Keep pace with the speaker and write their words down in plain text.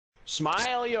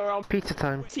Smile, you're on Pizza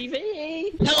time.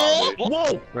 TV. No!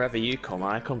 Whoa! Wherever you come,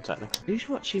 I come technically. Who's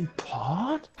watching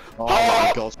porn? Oh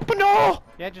my god. But no!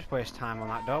 Yeah, just waste time on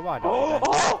that door, why don't Oh, you?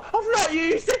 oh, I've not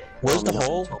used it! Where's the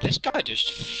hole? This guy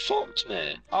just fucked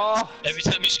me. Oh. Every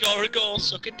time you score a goal,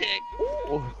 suck a dick.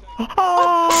 Ooh.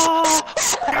 Oh!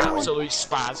 Absolute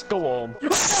spaz, go home.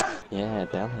 Yeah,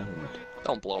 bellend.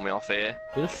 Don't blow me off here.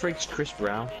 Who the freak's Chris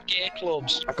Brown? Gay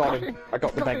clubs. I got him. I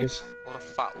got the beggars. What a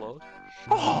fat load.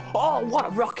 Oh, what a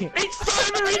rocket! It's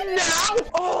firing now!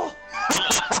 Oh!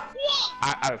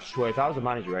 I swear, if I was a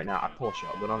manager right now, I'd pull a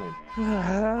shotgun on him.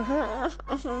 Oh!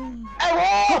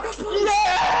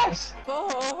 Yes!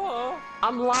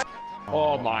 I'm like...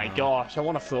 Oh my gosh, I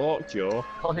want to fuck Joe.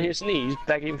 On his knees,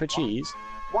 begging for cheese.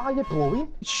 Why are you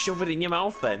blowing? Shove it in your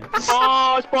mouth then. Boys!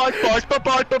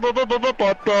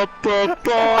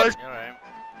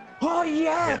 Oh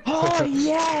yeah! Oh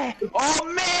yeah! Oh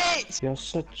mate! You're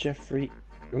such a freak.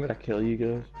 I'm gonna kill you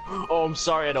guys. Oh, I'm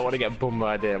sorry, I don't want to get bummed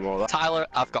by a damn all that. Tyler,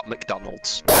 I've got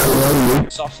McDonald's.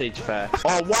 Sausage first.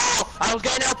 Oh wow! I was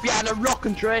getting up behind a rock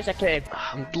and trace I came.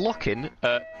 I'm looking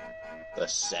at the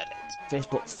Senate.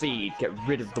 Facebook feed, get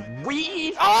rid of the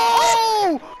weed.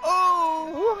 Oh!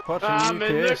 Oh! What I'm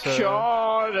in the sir?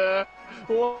 corner.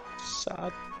 What?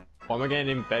 Sad. Why am I getting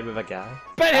in bed with a guy?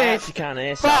 Bed! You can't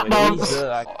hear Fat something.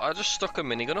 man. I just stuck a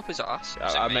minigun up his ass.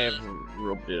 I may have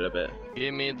rubbed it a bit.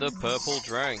 Give me the purple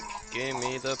drink. Give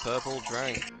me the purple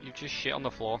drink. You just shit on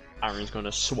the floor. Aaron's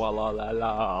gonna swallow la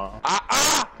la.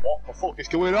 Ah! What the fuck is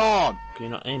going on? Can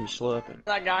you not aim slurping?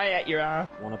 That guy at your arm.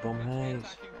 Wanna bum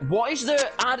haze? What is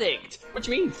the addict? What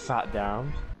do you mean, fat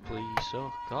down? Please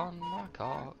suck on my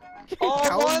cock.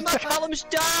 Oh, why am I Callum's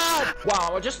dad?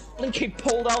 Wow, I just think he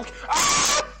pulled out.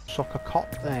 Ah! Suck a cop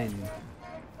then.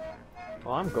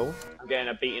 Oh, I'm cool. I'm getting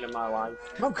a beating in my life.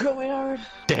 I'm coming, Aaron.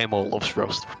 Demo loves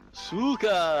roast.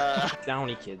 Suka!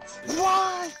 Downy kids.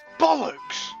 Why?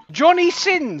 Bollocks! Johnny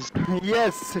Sins!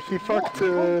 Yes, he fucked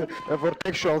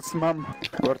Vortexual's mom.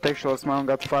 Vortexual's mom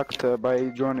got fucked by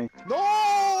Johnny.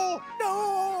 No!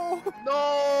 No!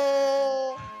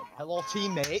 No! Hello,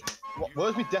 teammate.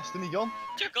 Where's my destiny gone?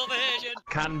 Chuckle version.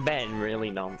 Can Ben really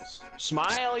nonce?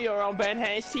 Smile, you're on Ben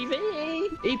Hayes TV.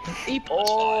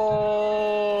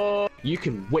 Oh! You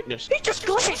can witness. He just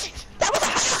glitched. That was a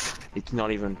hat. It's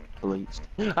not even bleached.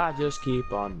 I just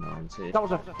keep on nonce. That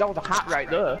was a hat right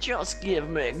there. Just give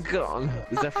me a gun.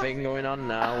 There's a thing going on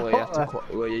now where you have to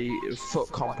where you foot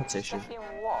competition.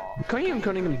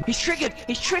 Cunningham. He's triggered.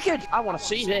 He's triggered. I want to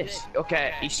see this.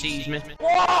 Okay, he sees me.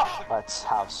 What? Let's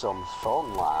have some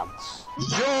fun, lads.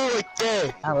 You're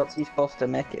gay! How else are you supposed to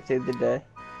make it through the day?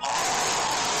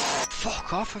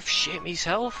 Fuck off, I've shit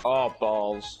myself. Oh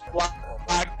balls. Lag.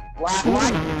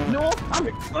 No,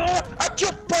 I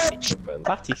just bitch.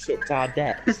 Patty sucked our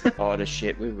decks. Oh, the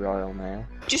shit with Royal now.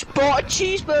 Just bought a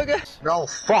cheeseburger. No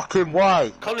fucking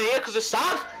way! Come here, cause it's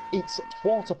sad. It's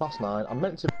 9:15. I'm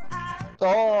meant to.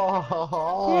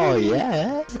 Oh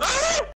yeah.